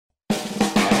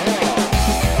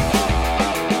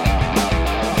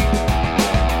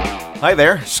Hi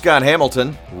there, Scott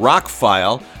Hamilton,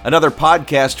 Rockfile, another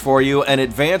podcast for you, an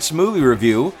advanced movie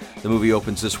review. The movie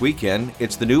opens this weekend.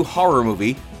 It's the new horror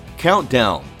movie,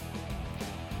 Countdown.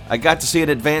 I got to see an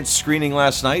advanced screening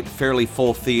last night, fairly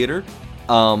full theater.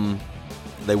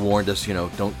 They warned us,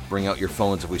 don't bring out your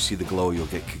phones. If we see the glow, you'll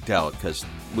get kicked out, because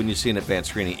when you see an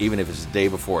advanced screening, even if it's the day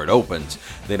before it opens,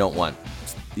 they don't want,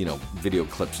 video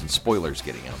clips and spoilers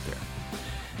getting out there.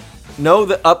 Know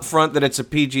that up front that it's a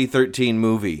PG-13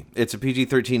 movie. It's a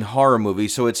PG-13 horror movie,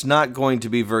 so it's not going to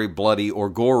be very bloody or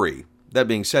gory. That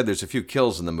being said, there's a few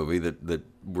kills in the movie that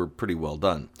were pretty well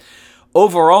done.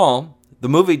 Overall, the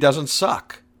movie doesn't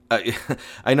suck.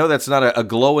 I know that's not a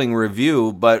glowing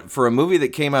review, but for a movie that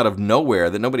came out of nowhere,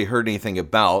 that nobody heard anything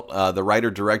about, the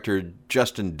writer-director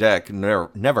Justin Deck,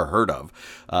 never heard of.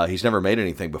 He's never made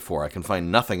anything before. I can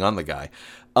find nothing on the guy.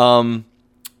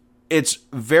 It's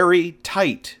very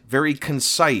tight, very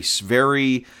concise,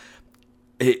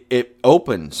 It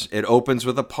opens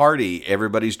with a party.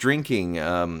 Everybody's drinking.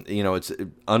 It's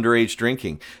underage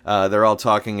drinking. They're all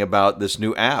talking about this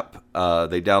new app.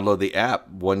 They download the app.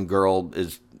 One girl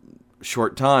is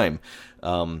short time.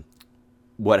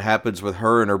 What happens with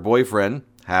her and her boyfriend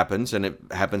happens, and it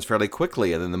happens fairly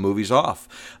quickly, and then the movie's off.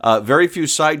 Very few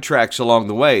sidetracks along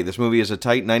the way. This movie is a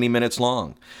tight 90 minutes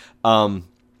long.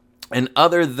 And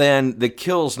other than the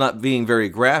kills not being very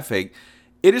graphic,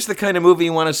 it is the kind of movie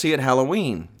you want to see at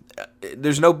Halloween.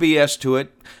 There's no BS to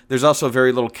it. There's also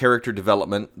very little character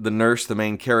development. The nurse, the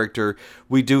main character,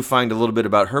 we do find a little bit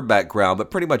about her background, but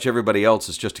pretty much everybody else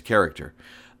is just a character.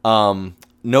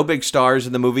 No big stars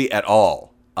in the movie at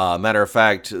all. Matter of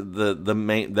fact,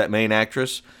 that main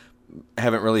actress,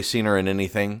 haven't really seen her in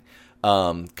anything.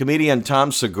 Comedian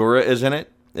Tom Segura is in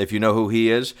it, if you know who he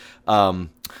is.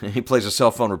 He plays a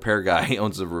cell phone repair guy. He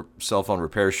owns a cell phone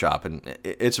repair shop, and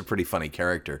it's a pretty funny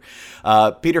character.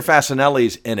 Peter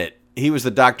Fasinelli's in it. He was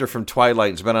the doctor from Twilight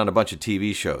and has been on a bunch of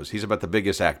TV shows. He's about the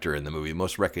biggest actor in the movie,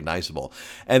 most recognizable.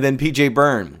 And then P.J.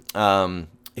 Byrne.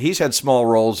 He's had small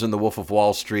roles in The Wolf of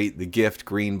Wall Street, The Gift,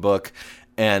 Green Book,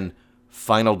 and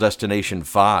Final Destination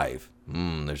 5.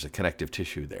 There's a connective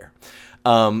tissue there.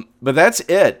 But that's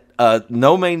it.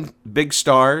 No main big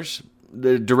stars.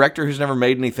 The director who's never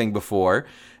made anything before,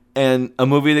 and a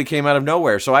movie that came out of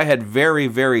nowhere. So I had very,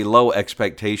 very low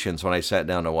expectations when I sat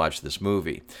down to watch this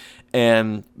movie.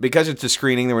 And because it's a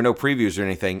screening, there were no previews or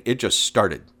anything, it just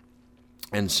started.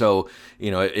 And so,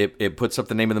 it puts up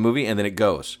the name of the movie, and then it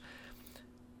goes.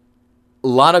 A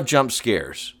lot of jump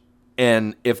scares.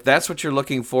 And if that's what you're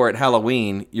looking for at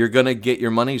Halloween, you're going to get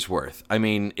your money's worth. I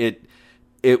mean,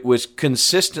 it was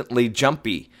consistently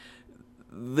jumpy.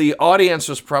 The audience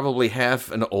was probably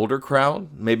half an older crowd.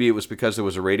 Maybe it was because there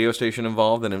was a radio station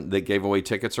involved and they gave away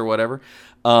tickets or whatever.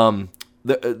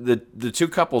 The two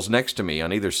couples next to me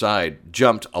on either side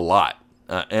jumped a lot.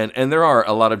 And there are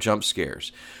a lot of jump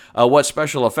scares. What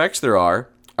special effects there are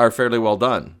fairly well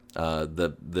done.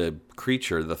 The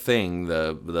creature, the thing,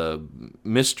 the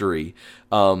mystery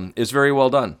is very well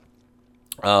done.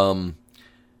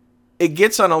 It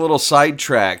gets on a little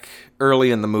sidetrack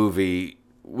early in the movie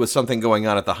with something going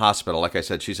on at the hospital. Like I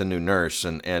said, she's a new nurse,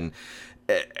 and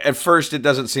at first it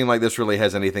doesn't seem like this really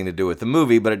has anything to do with the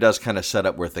movie, but it does kind of set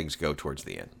up where things go towards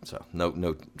the end. So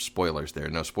no spoilers there.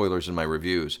 No spoilers in my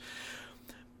reviews.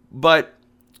 But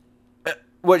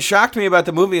what shocked me about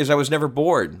the movie is I was never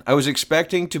bored. I was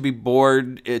expecting to be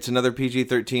bored. It's another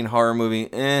PG-13 horror movie.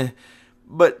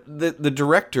 But the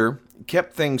director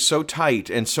kept things so tight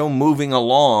and so moving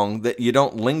along that you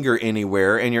don't linger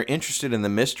anywhere and you're interested in the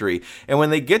mystery. And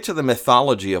when they get to the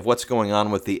mythology of what's going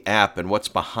on with the app and what's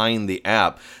behind the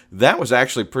app, that was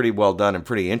actually pretty well done and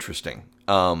pretty interesting.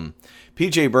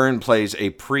 P.J. Byrne plays a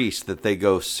priest that they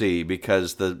go see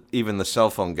because even the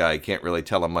cell phone guy can't really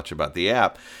tell him much about the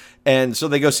app. And so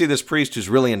they go see this priest who's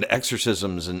really into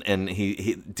exorcisms,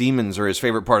 and demons are his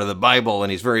favorite part of the Bible,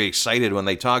 and he's very excited when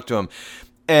they talk to him.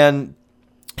 And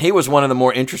he was one of the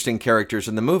more interesting characters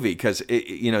in the movie because,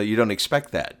 you don't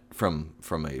expect that from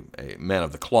a man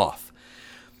of the cloth.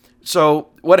 So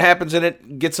what happens in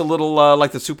it gets a little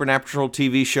like the Supernatural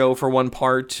TV show for one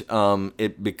part.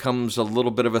 It becomes a little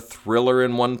bit of a thriller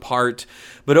in one part.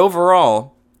 But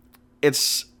overall,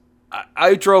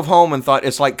 I drove home and thought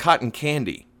it's like cotton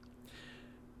candy.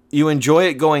 You enjoy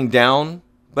it going down,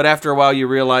 but after a while you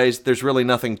realize there's really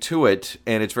nothing to it,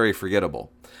 and it's very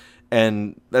forgettable.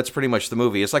 And that's pretty much the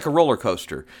movie. It's like a roller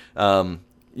coaster.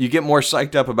 You get more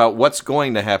psyched up about what's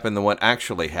going to happen than what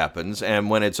actually happens, and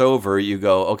when it's over, you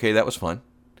go, okay, that was fun.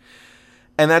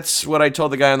 And that's what I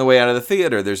told the guy on the way out of the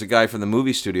theater. There's a guy from the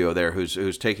movie studio there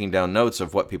who's taking down notes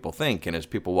of what people think. And as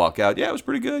people walk out, yeah, it was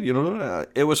pretty good.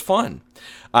 It was fun.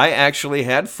 I actually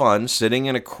had fun sitting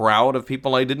in a crowd of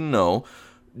people I didn't know,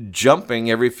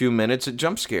 jumping every few minutes at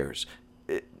jump scares.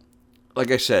 Like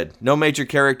I said, no major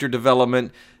character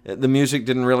development. The music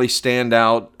didn't really stand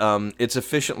out. It's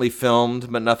efficiently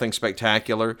filmed, but nothing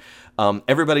spectacular.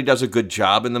 Everybody does a good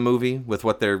job in the movie with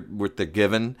what they're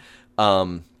given.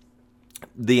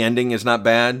 The ending is not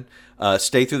bad.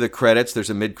 Stay through the credits.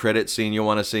 There's a mid-credit scene you'll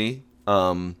want to see.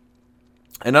 And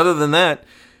other than that,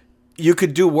 you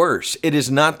could do worse. It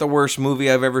is not the worst movie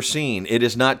I've ever seen. It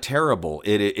is not terrible.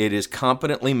 It is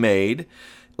competently made.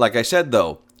 Like I said,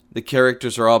 though, the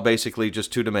characters are all basically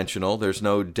just two-dimensional. There's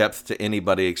no depth to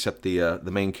anybody except the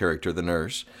main character, the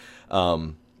nurse.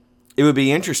 It would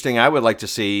be interesting. I would like to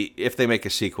see if they make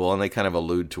a sequel, and they kind of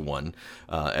allude to one,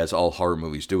 as all horror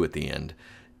movies do at the end.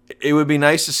 It would be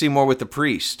nice to see more with the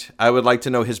priest. I would like to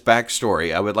know his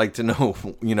backstory. I would like to know,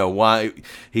 why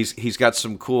he's got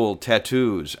some cool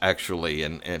tattoos, actually.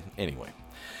 And anyway.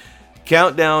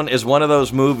 Countdown is one of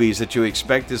those movies that you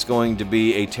expect is going to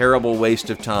be a terrible waste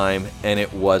of time, and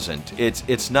it wasn't.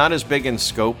 It's not as big in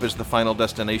scope as the Final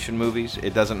Destination movies.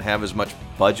 It doesn't have as much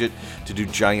budget to do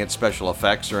giant special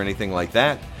effects or anything like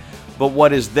that. But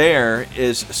what is there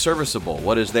is serviceable.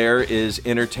 What is there is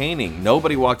entertaining.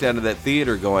 Nobody walked out of that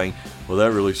theater going, well,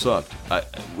 that really sucked,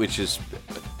 which is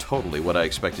totally what I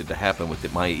expected to happen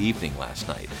with my evening last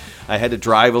night. I had to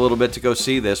drive a little bit to go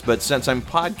see this, but since I'm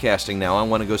podcasting now, I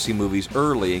want to go see movies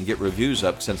early and get reviews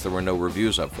up since there were no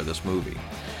reviews up for this movie.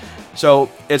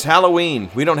 So, it's Halloween.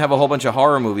 We don't have a whole bunch of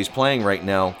horror movies playing right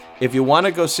now. If you want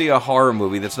to go see a horror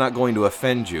movie that's not going to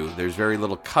offend you, there's very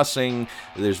little cussing,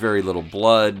 there's very little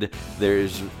blood,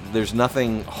 there's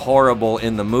nothing horrible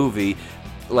in the movie.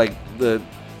 Like, the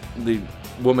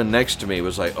woman next to me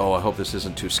was like, oh, I hope this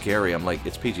isn't too scary. I'm like,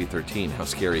 it's PG-13. How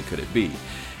scary could it be?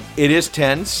 It is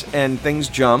tense, and things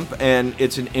jump, and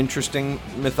it's an interesting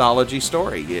mythology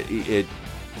story.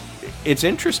 It's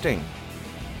interesting.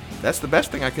 That's the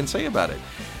best thing I can say about it.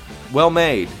 Well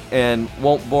made, and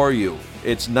won't bore you.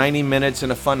 It's 90 minutes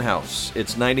in a fun house.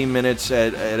 It's 90 minutes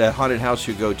at a haunted house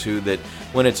you go to that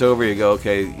when it's over you go,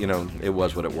 okay, it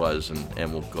was what it was,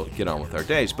 and we'll go get on with our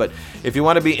days. But if you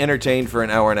want to be entertained for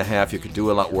an hour and a half, you could do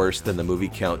a lot worse than the movie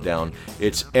Countdown.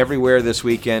 It's everywhere this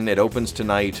weekend. It opens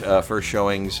tonight, first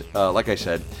showings. Like I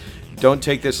said, don't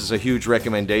take this as a huge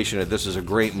recommendation that this is a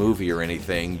great movie or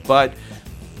anything. But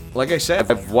like I said,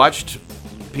 I've watched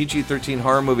PG-13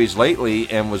 horror movies lately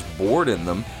and was bored in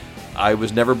them. I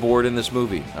was never bored in this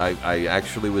movie. I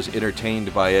actually was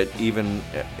entertained by it, even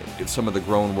at some of the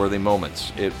groan-worthy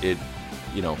moments. It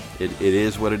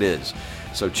is what it is.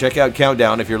 So check out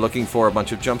Countdown if you're looking for a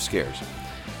bunch of jump scares.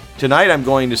 Tonight I'm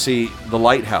going to see The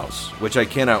Lighthouse, which I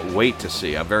cannot wait to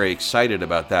see. I'm very excited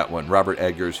about that one. Robert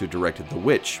Eggers, who directed The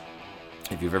Witch,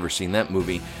 if you've ever seen that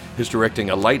movie, is directing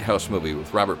a Lighthouse movie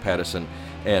with Robert Pattinson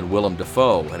and Willem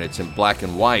Dafoe, and it's in black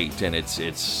and white, and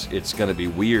it's going to be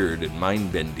weird and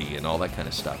mind-bendy and all that kind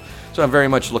of stuff. So I'm very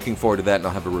much looking forward to that, and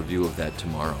I'll have a review of that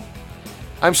tomorrow.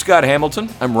 I'm Scott Hamilton.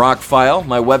 I'm Rockfile.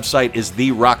 My website is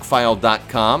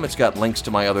therockfile.com. It's got links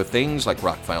to my other things like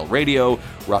Rockfile Radio,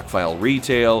 Rockfile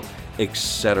Retail,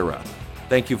 etc.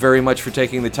 Thank you very much for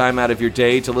taking the time out of your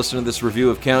day to listen to this review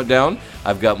of Countdown.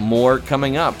 I've got more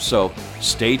coming up, so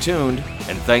stay tuned,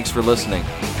 and thanks for listening.